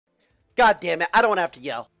God damn it, I don't want to have to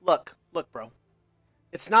yell. Look, bro.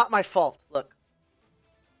 It's not my fault. Look.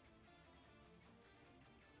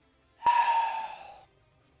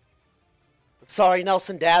 Sorry,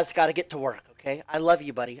 Nelson, Dad's got to get to work, okay? I love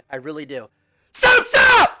you, buddy. I really do.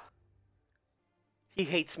 Stop! He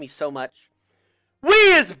hates me so much. We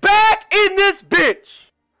is back in this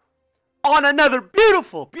bitch on another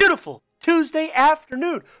beautiful, beautiful Tuesday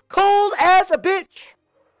afternoon. Cold as a bitch.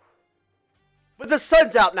 But the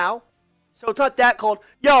sun's out now, so it's not that cold.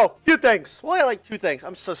 Yo, few things. Well, I like two things.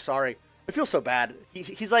 I'm so sorry. I feel so bad.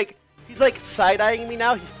 He's like side-eyeing me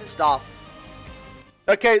now. He's pissed off.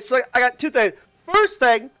 Okay, so I got two things. First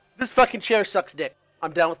thing, this fucking chair sucks dick.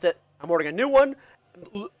 I'm done with it. I'm ordering a new one.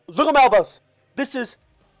 Look at my elbows. This is.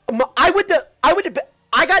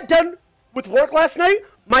 I got done with work last night.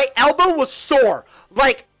 My elbow was sore.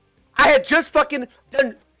 Like, I had just fucking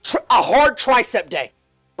done a hard tricep day.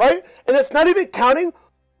 Right? And that's not even counting.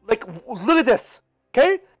 Like, look at this.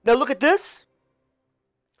 Okay? Now look at this.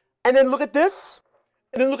 And then look at this.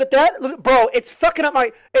 And then look at that. Look, bro, it's fucking up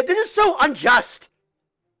my. This is so unjust.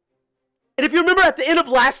 And if you remember at the end of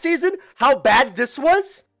last season how bad this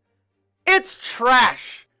was, it's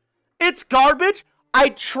trash. It's garbage. I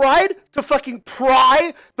tried to fucking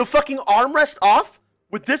pry the fucking armrest off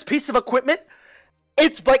with this piece of equipment.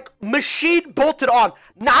 It's like machine bolted on.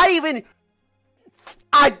 Not even.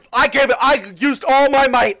 I used all my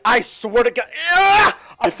might. I swear to God.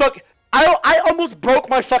 I almost broke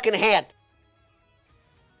my fucking hand.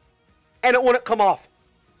 And it wouldn't come off.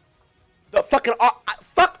 The fucking,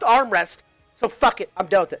 fuck the armrest. So fuck it. I'm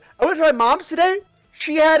done with it. I went to my mom's today.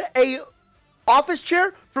 She had a office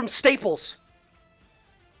chair from Staples.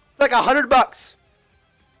 Like $100.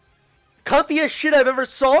 Comfiest shit I've ever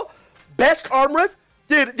saw. Best armrest.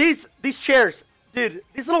 Dude, these chairs. Dude,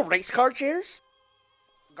 these little race car chairs.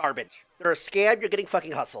 Garbage. They're a scam. You're getting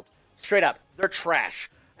fucking hustled. Straight up. They're trash.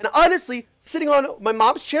 And honestly, sitting on my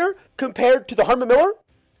mom's chair compared to the Herman Miller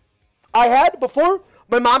I had before,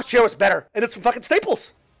 my mom's chair was better. And it's from fucking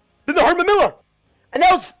Staples than the Herman Miller. And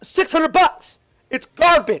that was $600. It's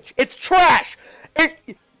garbage. It's trash.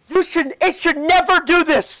 It should never do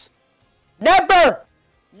this. Never.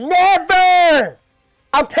 Never.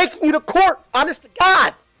 I'm taking you to court, honest to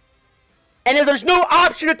God. And if there's no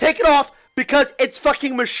option to take it off because it's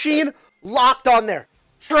fucking machine locked on there.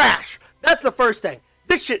 Trash. That's the first thing.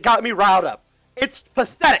 This shit got me riled up. It's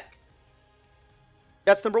pathetic.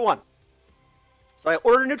 That's number one. So I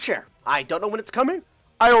ordered a new chair. I don't know when it's coming.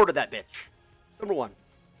 I ordered that bitch. That's number one.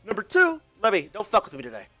 Number two, don't fuck with me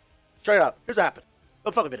today. Straight up. Here's what happened.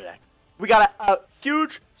 Don't fuck with me today. We got a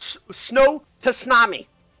huge snow tsunami.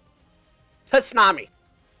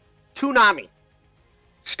 Tsunami.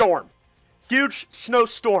 Storm. Huge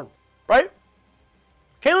snowstorm. Right?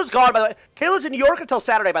 Kayla's gone, by the way. Kayla's in New York until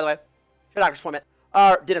Saturday, by the way. Her doctor's appointment.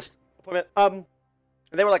 Dentist appointment.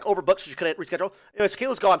 And they were like overbooked, so she couldn't reschedule. Anyways,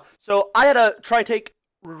 Kayla's gone. So I had to try and take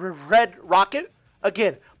Red Rocket.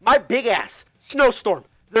 Again, my big ass. Snowstorm.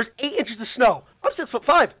 There's 8 inches of snow. I'm 6'5",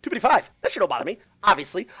 255. That shit don't bother me.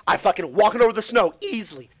 Obviously, I fucking walking over the snow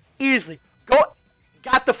easily.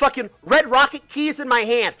 Got the fucking Red Rocket keys in my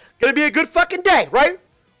hand. Gonna be a good fucking day, right?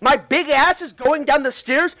 My big ass is going down the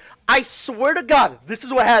stairs. I swear to God, this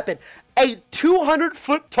is what happened. A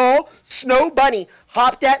 200-foot tall snow bunny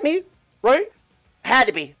hopped at me, right? Had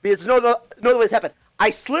to be, because no other way this happened.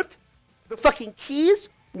 I slipped, the fucking keys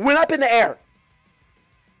went up in the air.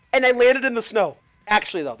 And I landed in the snow.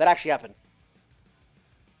 Actually, though, that actually happened.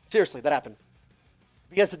 Seriously, that happened.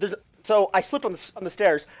 Because so I slipped on the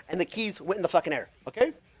stairs, and the keys went in the fucking air, okay?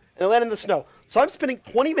 And I landed in the snow. So I'm spending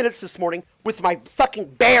 20 minutes this morning with my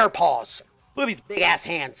fucking bear paws. Look at these big-ass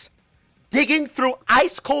hands. Digging through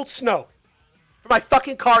ice-cold snow for my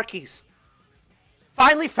fucking car keys.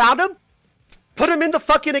 Finally found them. Put them in the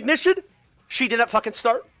fucking ignition. She didn't fucking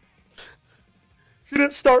start. She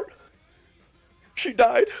didn't start. She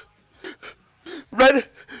died.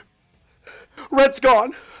 Red's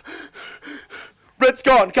gone. Red's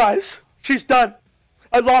gone, guys. She's done.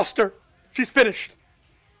 I lost her. She's finished.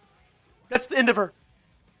 That's the end of her.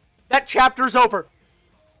 That chapter's over.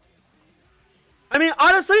 I mean,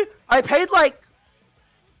 honestly, I paid like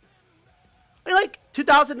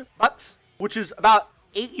 $2,000, which is about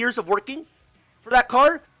 8 years of working for that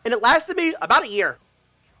car, and it lasted me about a year,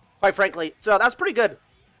 quite frankly. So that's pretty good.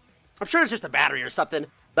 I'm sure it's just a battery or something,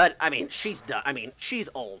 but I mean, she's done. I mean, she's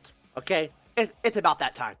old. Okay, it's about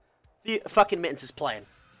that time. The fucking Mittens is playing.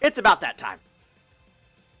 It's about that time.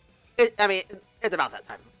 It's about that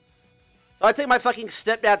time. So I take my fucking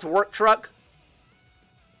stepdad's work truck.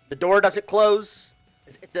 The door doesn't close.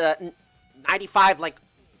 It's a 95 like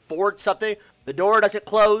Ford something. The door doesn't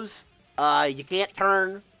close. You can't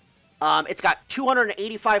turn. It's got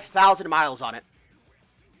 285,000 miles on it.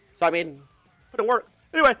 So, I mean, couldn't work.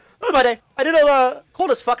 Anyway, that was my day. I did a,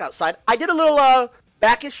 cold as fuck outside. I did a little,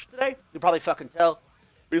 backish today. You probably fucking tell.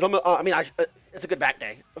 Because it's a good back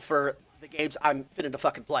day for the games I'm fitting to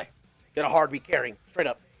fucking play. Get a hard week carrying. Straight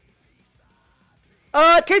up.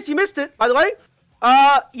 In case you missed it, by the way,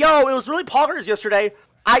 it was really poggers yesterday.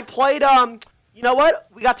 I played, you know what?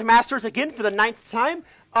 We got to Masters again for the 9th time.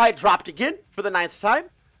 I dropped again for the 9th time.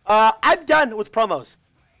 I'm done with promos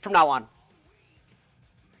from now on.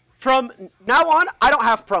 From now on, I don't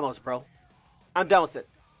have promos, bro. I'm done with it.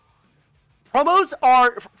 Promos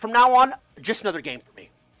are, from now on, just another game for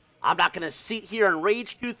me. I'm not going to sit here and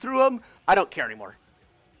rage you through them. I don't care anymore.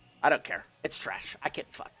 I don't care. It's trash. I can't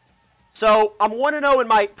fuck. So, I'm 1-0 in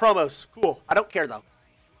my promos. Cool. I don't care, though.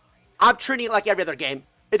 I'm treating it like every other game.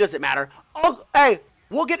 It doesn't matter. Hey,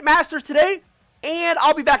 we'll get Masters today, and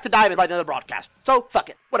I'll be back to Diamond by the end of the broadcast. So, fuck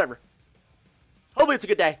it. Whatever. Hopefully it's a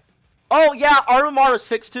good day. Oh, yeah, RMR is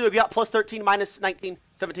fixed, too. We got plus 13, minus 19,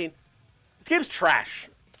 17. This game's trash.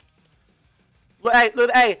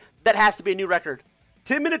 Hey, that has to be a new record.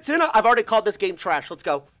 10 minutes in, I've already called this game trash. Let's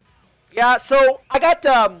go. Yeah, so I got,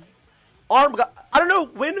 I don't know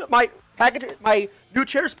when my new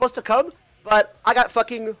chair is supposed to come, but I got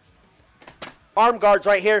fucking arm guards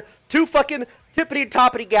right here. 2 fucking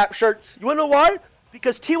tippity-toppity Gap shirts. You wanna know why?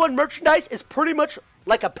 Because T1 merchandise is pretty much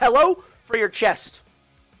like a pillow for your chest.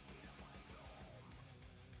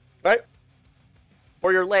 Right?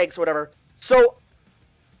 Or your legs, whatever. So,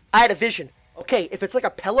 I had a vision. Okay, if it's like a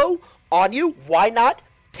pillow on you, why not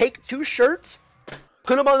take 2 shirts,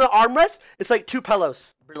 put them on the armrest? It's like 2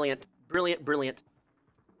 pillows. Brilliant. Brilliant, brilliant.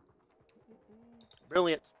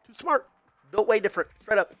 Brilliant. Too smart. Built way different.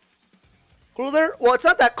 Straight up. Cool there? Well, it's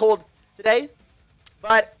not that cold today,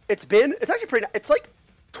 but it's actually pretty, it's like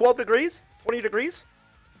 12 degrees, 20 degrees,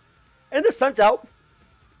 and the sun's out.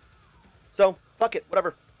 So, fuck it,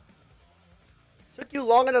 whatever. Took you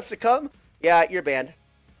long enough to come? Yeah, you're banned.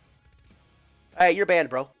 Hey, you're banned,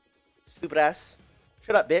 bro. Stupid ass.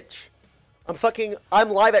 Shut up, bitch. I'm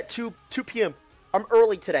live at 2 p.m. I'm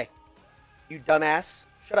early today. You dumbass.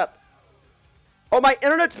 Shut up. Oh, my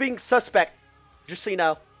internet's being suspect. Just so you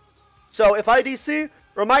know. So, if I DC,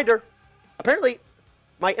 reminder. Apparently,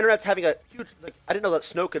 my internet's having a huge, I didn't know that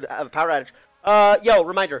snow could have a power outage.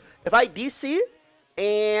 Reminder. If I DC,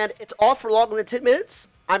 and it's off for longer than 10 minutes,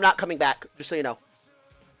 I'm not coming back. Just so you know.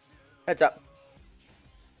 Heads up.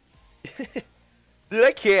 Dude,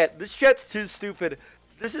 I can't. This shit's too stupid.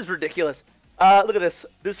 This is ridiculous. Look at this.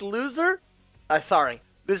 This loser,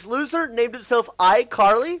 This loser named himself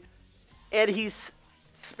iCarly, and he's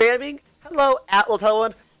spamming, hello,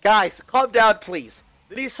 TYLER1. Guys, calm down, please.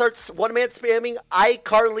 Then he starts one-man spamming,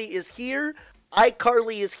 iCarly is here,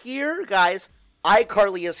 iCarly is here, guys.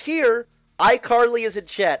 iCarly is here, iCarly is in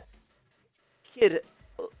chat. Kid,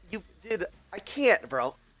 I can't,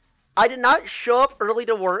 bro. I did not show up early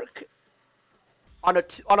to work on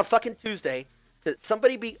a fucking Tuesday to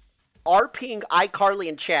somebody be RPing iCarly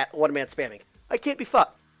in chat one-man spamming. I can't be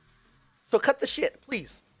fucked. So cut the shit,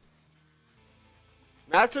 please.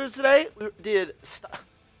 Masters today? Dude,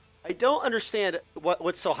 I don't understand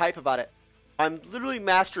what's so hype about it. I'm literally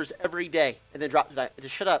Masters every day and then drop today.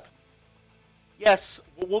 Just shut up. Yes,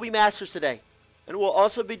 we'll be Masters today. And we'll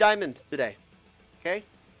also be Diamond today. Okay?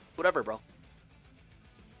 Whatever, bro.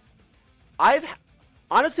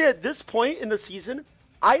 Honestly, at this point in the season,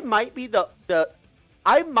 I might be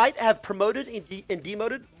I might have promoted and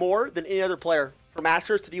demoted more than any other player for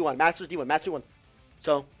Masters to D1. Masters D1. Masters D1.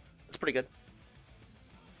 So, it's pretty good.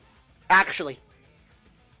 Actually.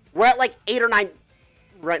 We're at like 8 or 9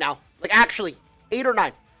 right now. Like, actually. 8 or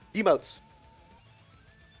 9 demotes.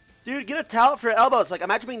 Dude, get a talent for your elbows. Like,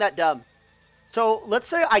 imagine being that dumb. So, let's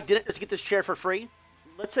say I didn't just get this chair for free.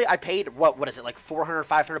 Let's say I paid, what is it, like 400,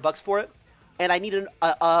 500 bucks for it? And I need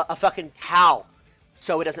a fucking towel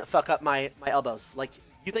so it doesn't fuck up my elbows. Like,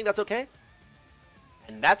 you think that's okay?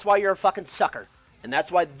 And that's why you're a fucking sucker. And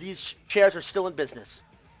that's why these chairs are still in business.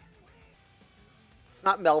 It's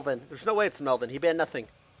not Melvin. There's no way it's Melvin. He banned nothing.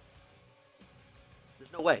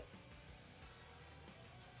 There's no way.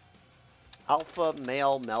 Alpha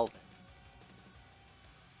male Melvin.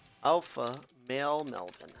 Alpha male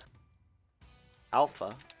Melvin.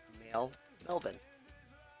 Alpha male Melvin.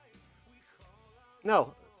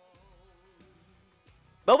 No.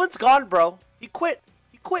 Melvin's gone, bro. He quit.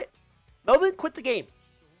 He quit. Melvin quit the game.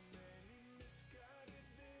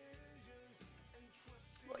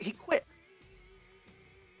 He quit.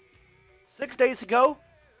 6 days ago,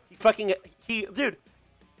 dude,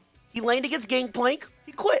 he laned against Gangplank.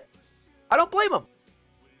 He quit. I don't blame him.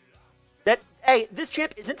 hey, this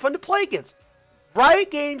champ isn't fun to play against.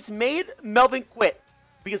 Riot Games made Melvin quit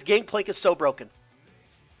because Gangplank is so broken.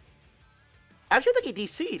 Actually, I think he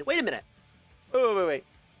DC'd. Wait a minute. Wait.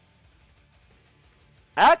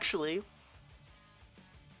 Actually,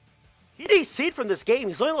 he DC'd from this game.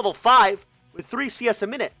 He's only level 5 with 3 CS a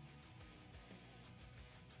minute.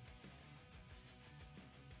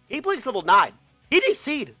 Gangplank's level 9. He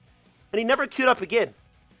DC'd, and he never queued up again.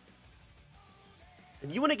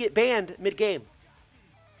 And you want to get banned mid-game.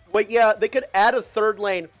 Wait, yeah, they could add a 3rd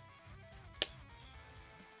lane.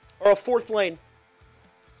 Or a 4th lane.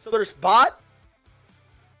 So there's bot,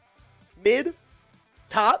 mid,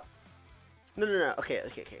 top. No. Okay.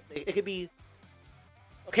 It could be...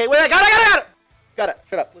 Okay, wait, I got it! Got it.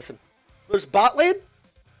 Shut up, listen. There's bot lane.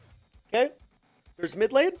 Okay. There's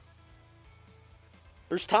mid lane.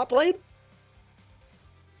 There's top lane.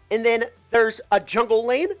 And then there's a jungle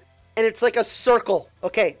lane. And it's like a circle.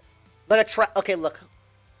 Okay. Like a okay, look.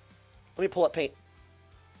 Let me pull up paint.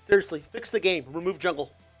 Seriously, fix the game. Remove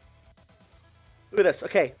jungle. Look at this.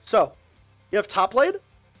 Okay, so you have top lane,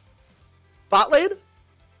 bot lane.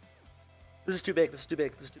 This is too big. This is too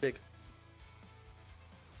big. This is too big.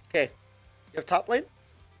 Okay, you have top lane,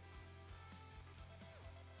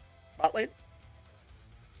 bot lane,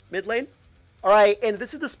 mid lane. All right, and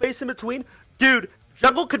this is the space in between. Dude,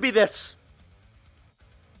 jungle could be this.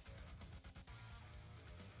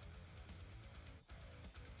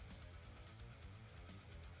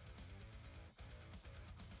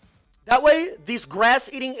 That way, these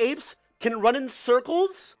grass-eating apes can run in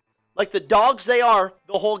circles like the dogs they are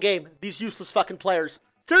the whole game. These useless fucking players.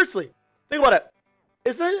 Seriously, think about it.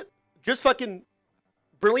 Isn't it just fucking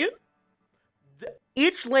brilliant?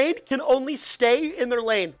 Each lane can only stay in their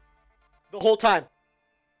lane the whole time.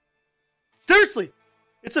 Seriously,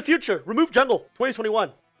 it's the future. Remove jungle,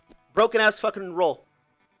 2021. Broken-ass fucking roll.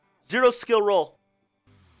 0 skill roll.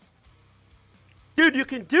 Dude, you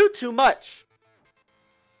can do too much.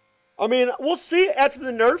 I mean, we'll see after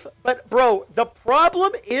the nerf, but bro, the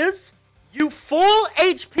problem is you full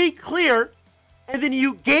HP clear and then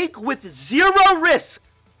you gank with 0 risk.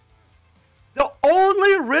 The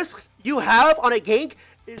only risk you have on a gank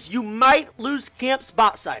is you might lose camp's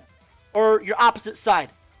bot side or your opposite side.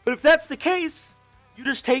 But if that's the case, you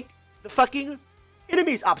just take the fucking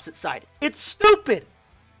enemy's opposite side. It's stupid.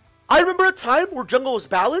 I remember a time where jungle was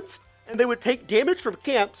balanced and they would take damage from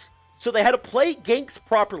camps, so they had to play ganks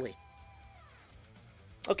properly.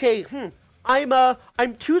 Okay, I'm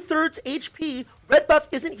 2/3 HP. Red buff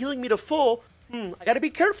isn't healing me to full. I gotta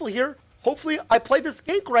be careful here. Hopefully I play this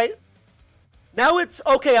gank right. Now it's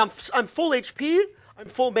okay. I'm full HP. I'm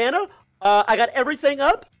full mana. I got everything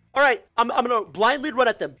up. All right, I'm gonna blindly run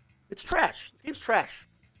at them. It's trash. This game's trash.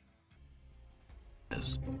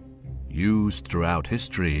 Used throughout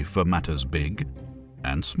history for matters big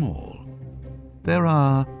and small. There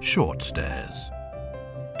are short stairs,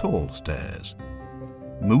 tall stairs,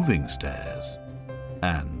 moving stairs,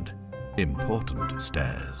 and important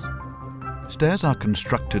stairs. Stairs are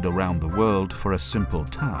constructed around the world for a simple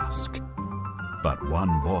task, but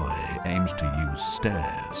one boy aims to use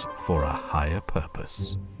stairs for a higher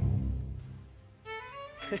purpose.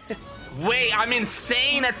 Wait, I'm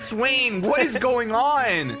insane at Swain. What is going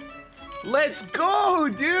on? Let's go,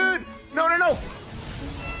 dude. No.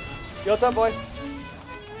 Yo, what's up, boy?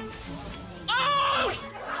 Oh!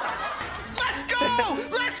 Let's go!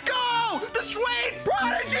 Let's go! The Swain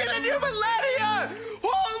Prodigy, the new millennia!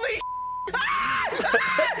 Holy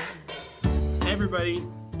Hey everybody,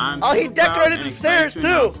 I'm he decorated the stairs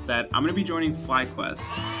too! That I'm gonna be joining FlyQuest.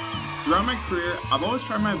 Throughout my career, I've always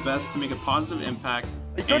tried my best to make a positive impact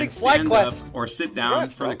and stand up or sit down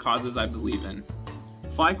for the causes I believe in.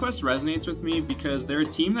 FlyQuest resonates with me because they're a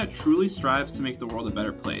team that truly strives to make the world a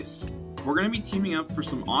better place. We're going to be teaming up for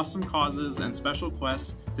some awesome causes and special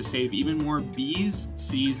quests to save even more bees,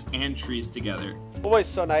 seas, and trees together. Always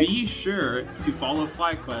so nice. Be sure to follow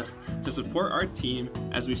FlyQuest to support our team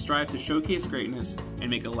as we strive to showcase greatness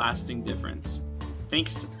and make a lasting difference.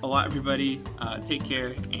 Thanks a lot, everybody. Take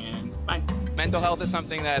care, and bye. Mental health is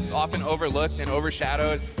something that's often overlooked and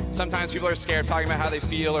overshadowed. Sometimes people are scared talking about how they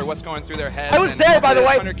feel or what's going through their heads. I was there, by the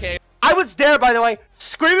way. I was there, by the way.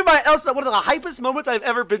 Screaming my ass off. One of the hypest moments I've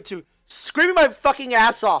ever been to. Screaming my fucking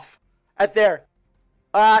ass off at there.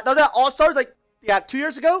 That was at All-Stars, like, yeah, 2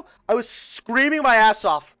 years ago. I was screaming my ass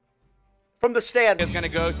off from the stand. It's going to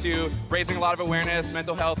go to raising a lot of awareness,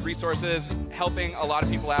 mental health, resources, helping a lot of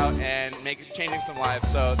people out, and changing some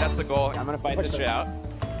lives. So that's the goal. I'm going to fight this shit out.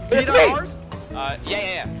 That's me!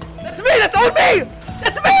 Yeah. That's me! That's on me!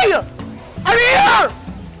 That's me! I'm here!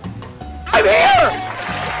 I'm here!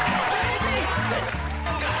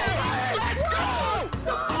 Let's go!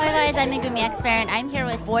 guys, I'm Megumi Expert, and I'm here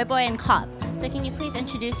with Voyboy and Cop. So can you please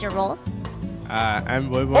introduce your roles? I'm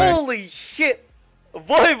Voyboy. Holy shit!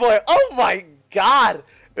 Voyboy, oh my god!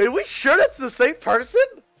 Are we sure that's the same person?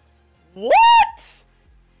 What?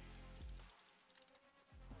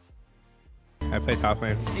 I play top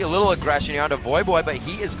lane. See a little aggression here onto Voyboy, but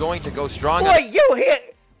he is going to go strong. Boy,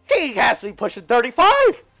 he has to be pushing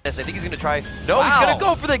 35! Yes, I think he's going to try. No, he's going to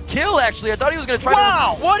go for the kill, actually. I thought he was going to try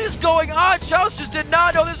to... What is going on? Shouse just did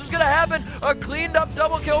not know this was going to happen. A cleaned up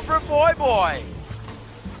double kill for Voyboy.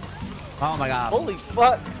 Oh my god. Holy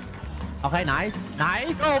fuck. Okay, nice.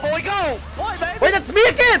 Nice. Go, boy, go! Boy, baby. Wait, that's me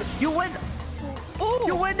again! You win. Ooh.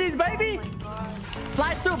 You win these, baby.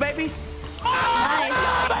 Slide through, baby.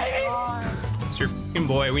 Nice. Baby. It's your f***ing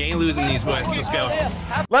boy. We ain't losing these, boys. Let's go.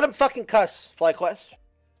 Let him fucking cuss, FlyQuest.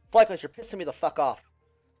 FlyQuest, you're pissing me the fuck off.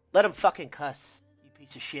 Let him fucking cuss, you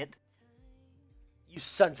piece of shit. You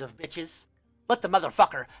sons of bitches. Let the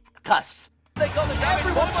motherfucker cuss. They got the damage.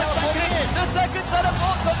 Everyone the second set of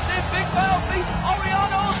ball comes in. Big penalty.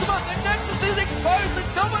 Oriana ultimate. The Nexus is exposed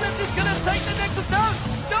and someone is just going to take the Nexus down.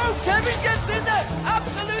 No, Kevin gets in there.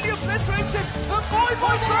 Absolutely obliterated. The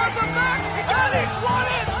Voyboy throws him back. And he's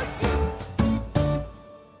won it.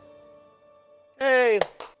 Hey.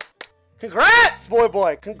 Congrats,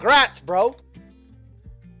 Voyboy. Congrats, bro.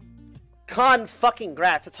 Fucking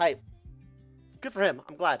grats. It's hype. Good for him.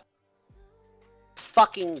 I'm glad.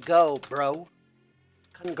 Fucking go, bro.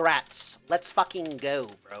 Congrats. Let's fucking go,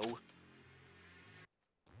 bro.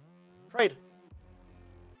 Trade.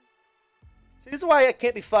 See, this is why I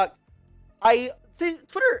can't be fucked. See,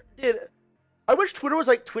 Twitter did. I wish Twitter was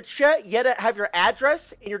like Twitch chat. You had to have your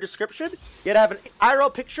address in your description. You had to have an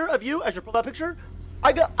IRL picture of you as your profile picture.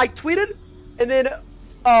 I tweeted, and then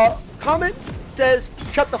comment says,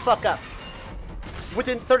 shut the fuck up.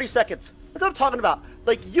 Within 30 seconds. That's what I'm talking about.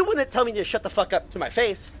 Like, you wouldn't tell me to shut the fuck up to my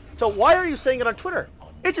face. So why are you saying it on Twitter?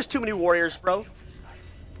 It's just too many warriors, bro.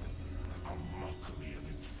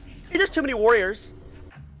 It's just too many warriors.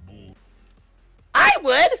 I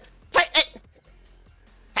would!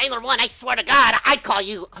 TYLER1, I swear to God, I'd call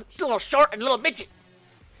you a little short and a little midget.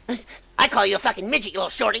 I'd call you a fucking midget, you little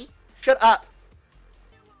shorty. Shut up.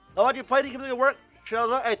 Oh, did you play the work?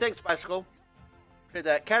 Hey, thanks, Bicycle. Did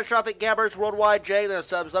that. Catastrophic Gabbers Worldwide, Jay, then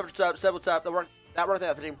subs, what's up? That worked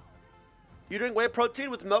happening. You drink whey protein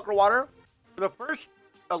with milk or water? For the first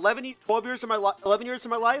 11 years of my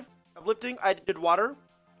life of lifting, I did water.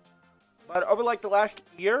 But over like the last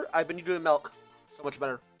year, I've been doing milk. So much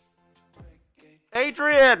better.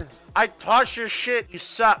 Adrian! I toss your shit. You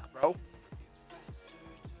suck, bro.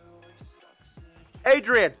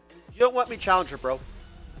 Adrian! You don't want me challenger, bro.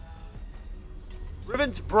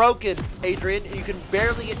 Riven's broken, Adrian, and you can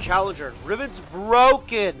barely get challenger. Riven's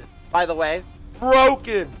broken, by the way.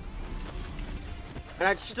 Broken! And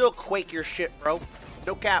I'd still quake your shit, bro.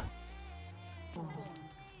 No cap.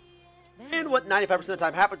 And what 95% of the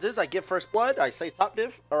time happens is I give first blood, I say top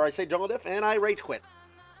diff, or I say jungle diff, and I rage quit.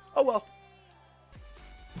 Oh well.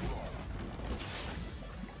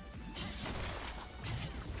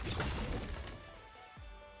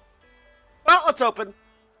 Well, let's open.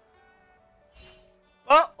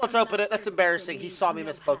 Oh, let's open it. That's embarrassing. He saw me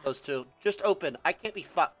miss both those two. Just open. I can't be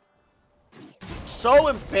fucked. So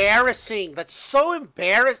embarrassing. That's so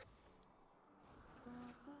embarrassing.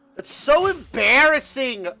 It's so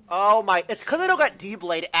embarrassing. Oh my. It's because I don't got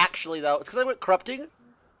D-Blade, actually, though. It's because I went corrupting.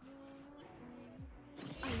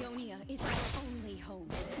 Ionia is our only home.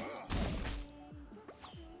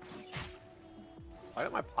 Why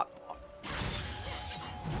did my pot block?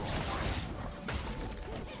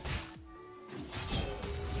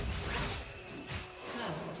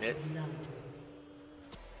 It.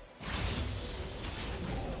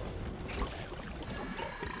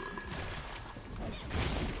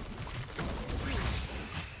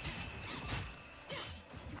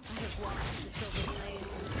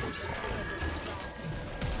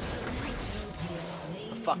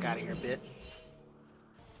 The fuck out of here, bitch.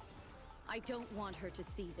 I don't want her to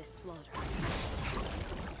see this slaughter.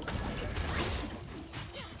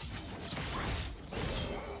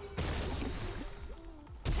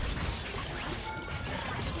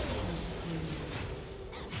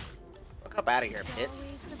 Fuck up out of here, bitch.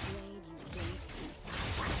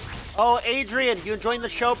 Oh, Adrian, you enjoying the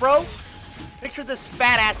show, bro? Picture this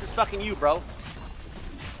fat ass is fucking you, bro.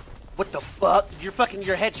 What the fuck? You're fucking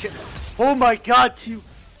your head shit. Oh my god,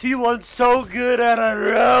 T1's so good at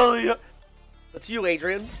irelia. That's you,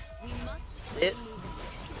 Adrian. It.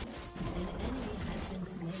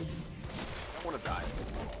 I want to die.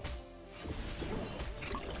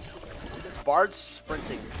 This Bard's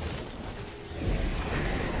sprinting.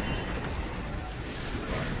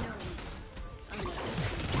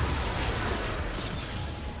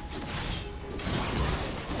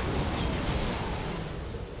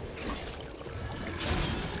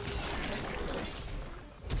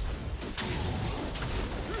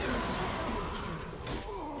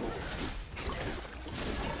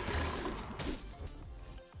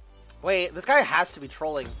 Wait, this guy has to be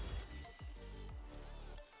trolling.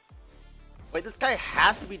 Wait, this guy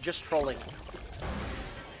has to be just trolling.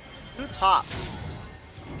 Who top?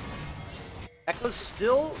 Echo's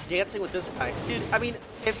still dancing with this guy. Dude, I mean,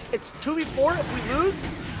 if it's 2v4, if we lose,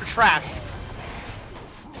 we're trash.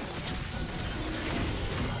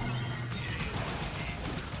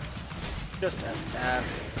 Just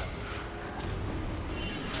FF.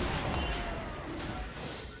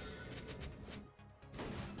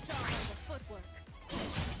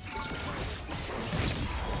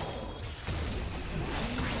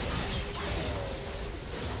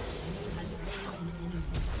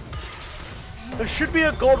 There should be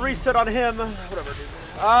a gold reset on him. Whatever, dude.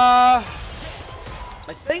 I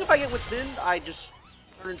think if I get what's in, I just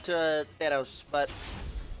turn into Thanos, but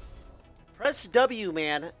press W,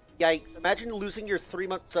 man. Yikes. Imagine losing your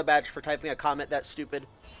 3-month sub badge for typing a comment that stupid.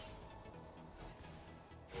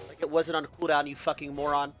 Like it wasn't on cooldown, you fucking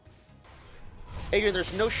moron. Adrian,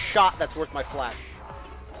 there's no shot that's worth my flash.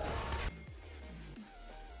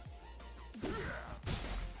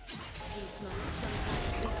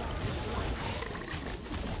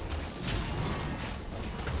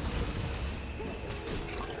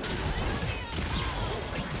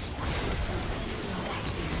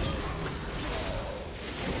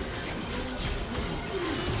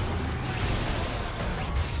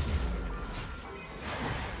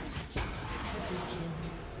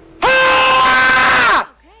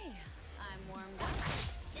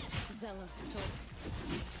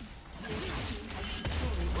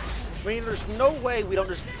 I mean, there's no way we don't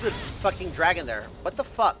just do the fucking dragon there. What the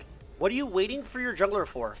fuck? What are you waiting for your jungler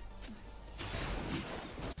for?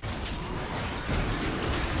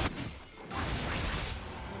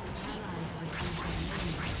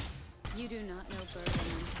 You do not know burden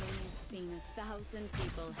until you've seen 1,000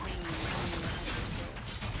 people hanging on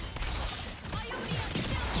your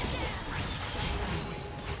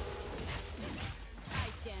I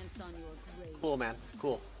dance on your grave. Cool, man.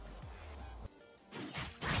 Cool.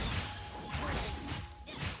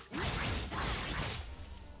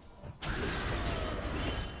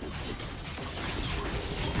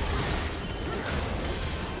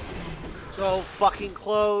 So fucking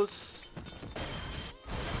close.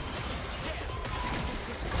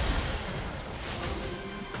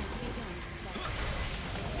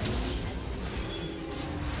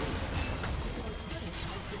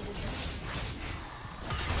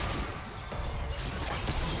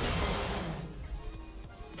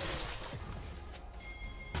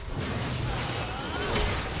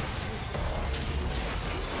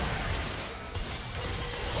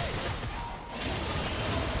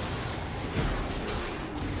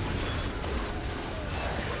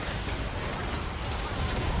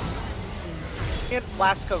 Can't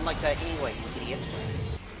blast cone like that anyway, you idiot.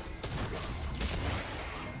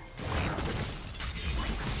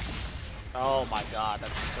 Oh my god,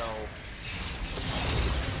 that's so...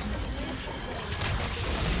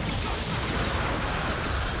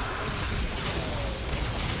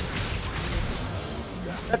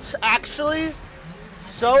 That's actually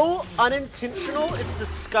so unintentional, it's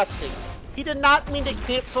disgusting. He did not mean to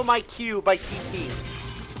cancel my Q by TP.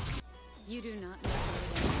 You do not know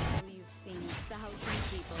until you've seen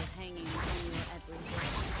 1,000 people hanging on your every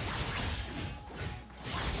breath.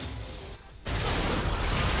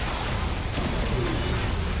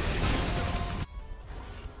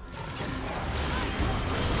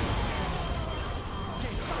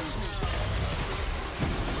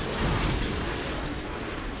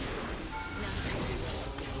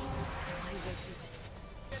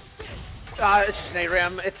 It's just an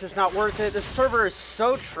ARAM. It's just not worth it. The server is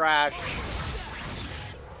so trash.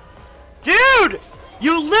 Dude!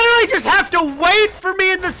 You literally just have to wait for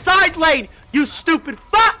me in the side lane, you stupid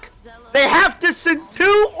fuck! They have to send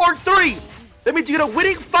 2 or 3. That means you get a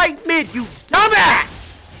winning fight mid, you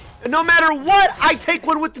dumbass! And no matter what, I take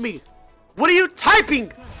one with me. What are you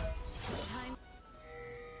typing?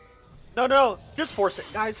 No, no, just force it,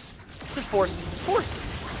 guys. Just force it. Just force.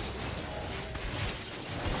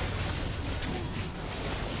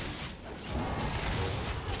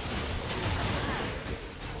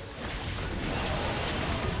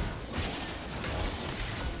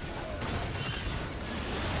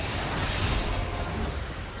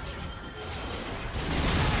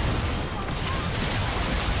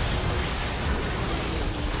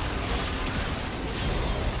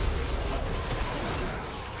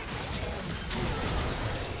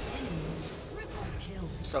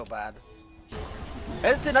 So bad.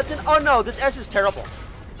 S did nothing. Oh no, this S is terrible.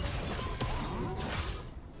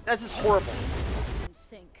 S is horrible.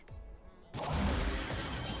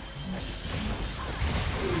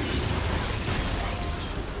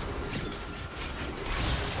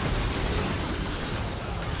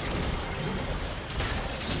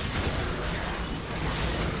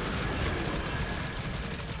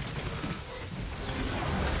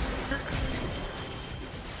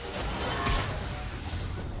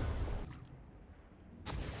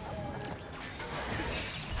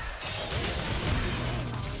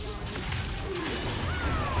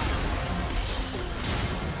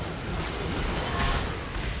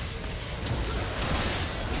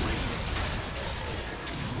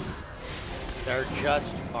 They're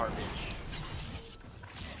just garbage.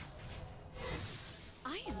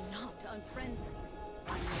 I am not unfriendly.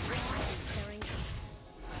 I'm wrong and staring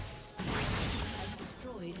has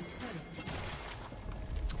destroyed a turret.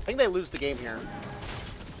 I think they lose the game here.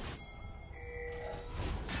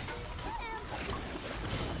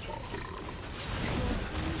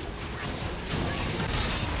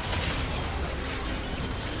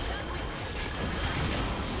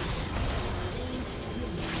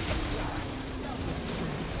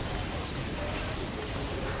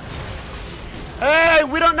 Hey,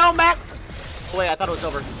 we don't know, Mac. Oh, wait, I thought it was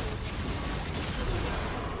over.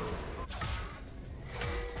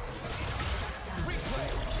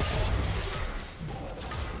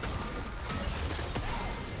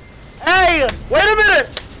 Hey, wait a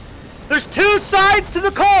minute. There's two sides to the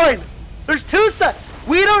coin. There's two sides.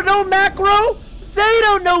 We don't know macro. They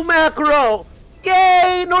don't know macro.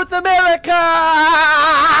 Yay, North America!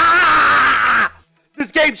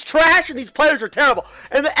 This game's trash and these players are terrible.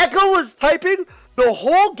 And the Echo was typing the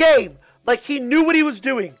whole game like he knew what he was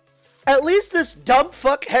doing. At least this dumb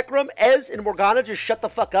fuck Hecarim, Ez, and Morgana just shut the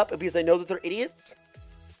fuck up because they know that they're idiots.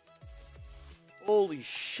 Holy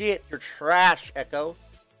shit, you're trash, Echo.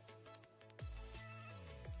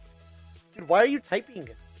 Dude, why are you typing?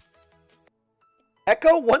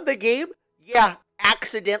 Echo won the game? Yeah,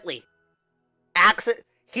 accidentally.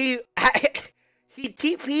 He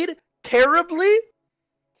TP'd terribly.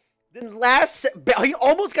 Then he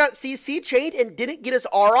almost got CC chained and didn't get his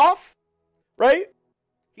R off, right?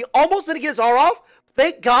 He almost didn't get his R off.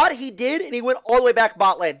 Thank God he did, and he went all the way back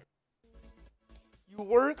bot lane. You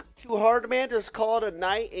work too hard, man. Just call it a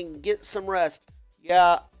night and get some rest.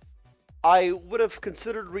 Yeah, I would have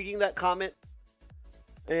considered reading that comment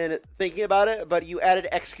and thinking about it, but you added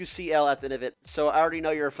XQCL at the end of it, so I already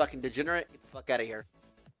know you're a fucking degenerate. Get the fuck out of here.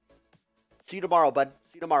 See you tomorrow, bud.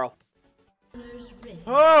 See you tomorrow.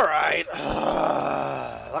 All right.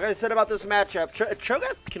 Like I said about this matchup,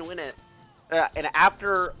 Cho'Gath can win it. And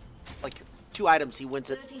after, like, 2 items, he wins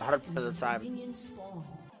it 100% of the time.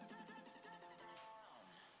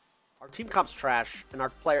 Our team comp's trash, and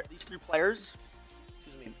these 3 players,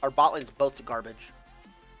 excuse me, our bot lane's both garbage.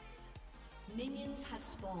 Minions have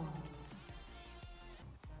spawned.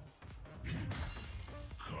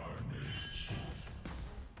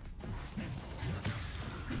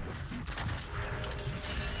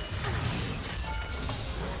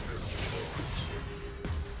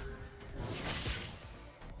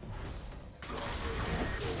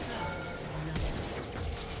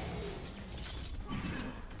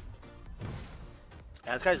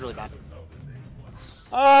 Yeah, this guy's really bad.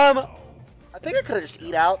 I think I could have just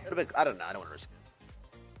eat out. It'd been, I don't know. I don't want to risk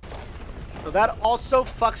it. So that also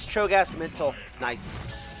fucks Cho'Gath's mental. Nice.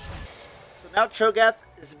 So now Cho'Gath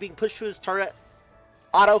is being pushed to his turret,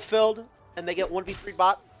 auto-filled, and they get 1v3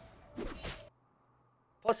 bot.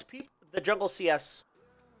 Plus the jungle CS.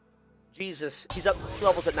 Jesus. He's up 2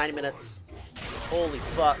 levels at 90 minutes. Holy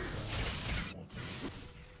fuck.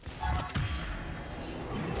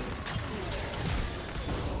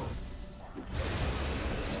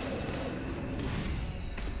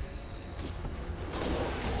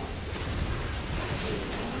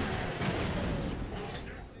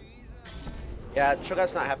 Yeah,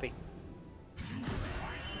 Cho'Gath's not happy.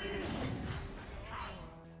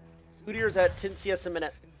 Hootier's at 10 CS a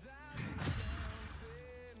minute.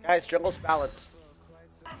 Guys, jungle's balanced.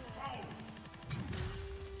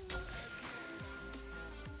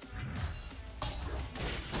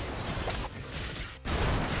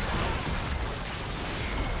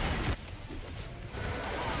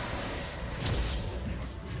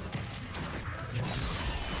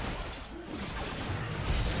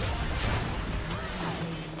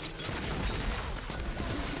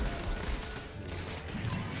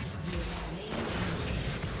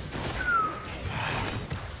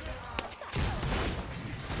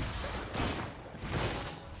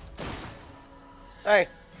 Hey,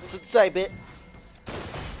 what's it say, bit?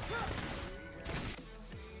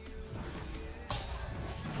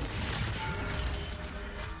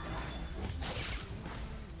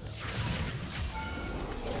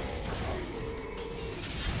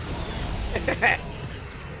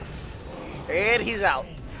 And he's out.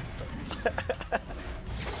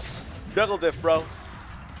 Juggle diff, bro.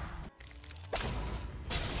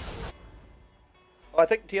 Oh, I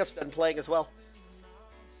think TF's done playing as well.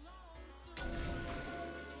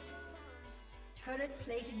 Turret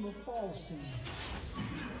plating will fall soon.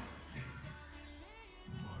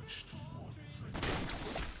 Much toward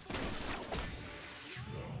vengeance.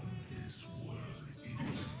 Drown this world in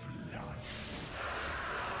blood.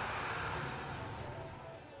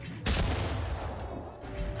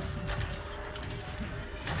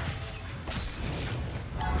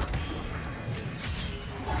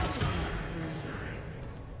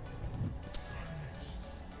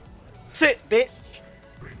 Sit, bitch.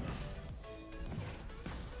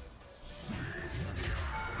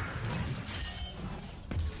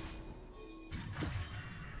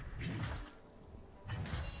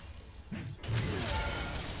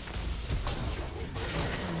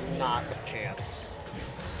 Not a chance.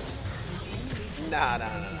 No.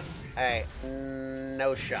 Hey,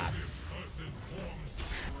 no shot.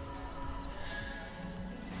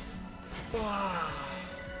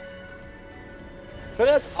 So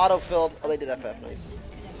that's autofilled. Oh, they did FF. Nice.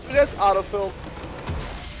 So that's autofilled.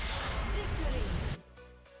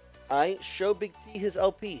 Show Big T his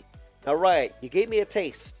LP. Now, Riot, you gave me a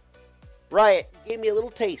taste. Riot, you gave me a little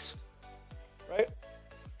taste. Right?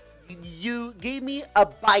 You gave me a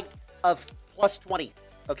bite of plus 20.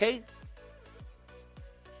 Okay?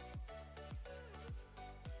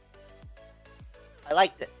 I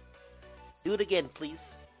liked it. Do it again,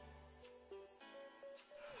 please.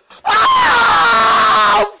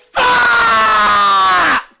 Oh,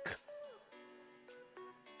 fuck!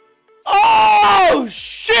 Oh,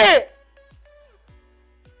 shit!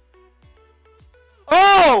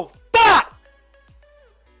 Oh, fuck!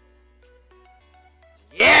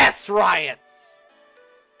 Yes, Riot!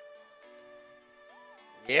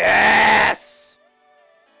 Yes!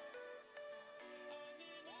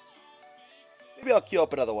 Maybe I'll queue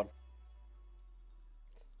up another one.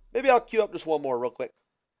 Maybe I'll queue up just one more real quick.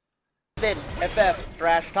 Then, FF,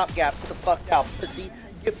 trash, top gaps, get the fuck out, pussy.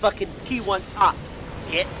 Get fucking T1 top,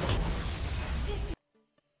 bitch.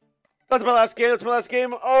 That's my last game, you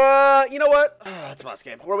know what? That's my last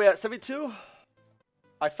game. Where are we at, 72?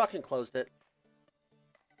 I fucking closed it.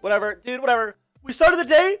 Whatever, dude, whatever. We started the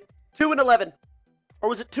day 2-11. Or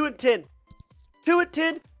was it 2-10?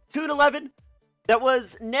 2-10, 2-11. That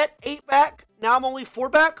was net 8 back. Now I'm only 4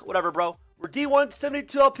 back. Whatever, bro. We're D1,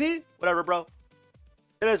 72 LP. Whatever, bro.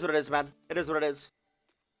 It is what it is, man. It is what it is.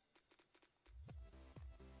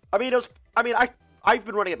 I mean, I've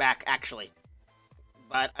been running it back, actually.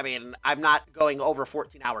 But, I mean, I'm not going over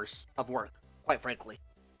 14 hours of work, quite frankly.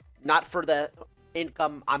 Not for the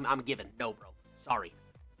income I'm given. No, bro. Sorry.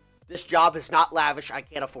 This job is not lavish. I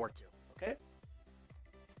can't afford to. Okay?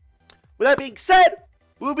 With that being said,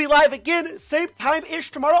 we'll be live again, same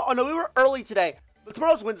time-ish tomorrow. Oh, no, we were early today. But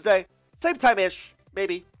tomorrow's Wednesday. Same time-ish,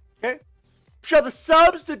 maybe. Okay? Share the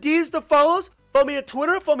subs, the Ds, the follows. Follow me on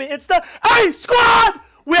Twitter, follow me on Insta. Hey, squad!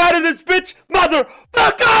 We out of this bitch,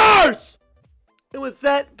 motherfuckers! And with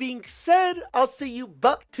that being said, I'll see you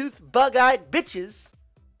buck-toothed, bug-eyed bitches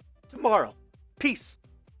tomorrow. Peace.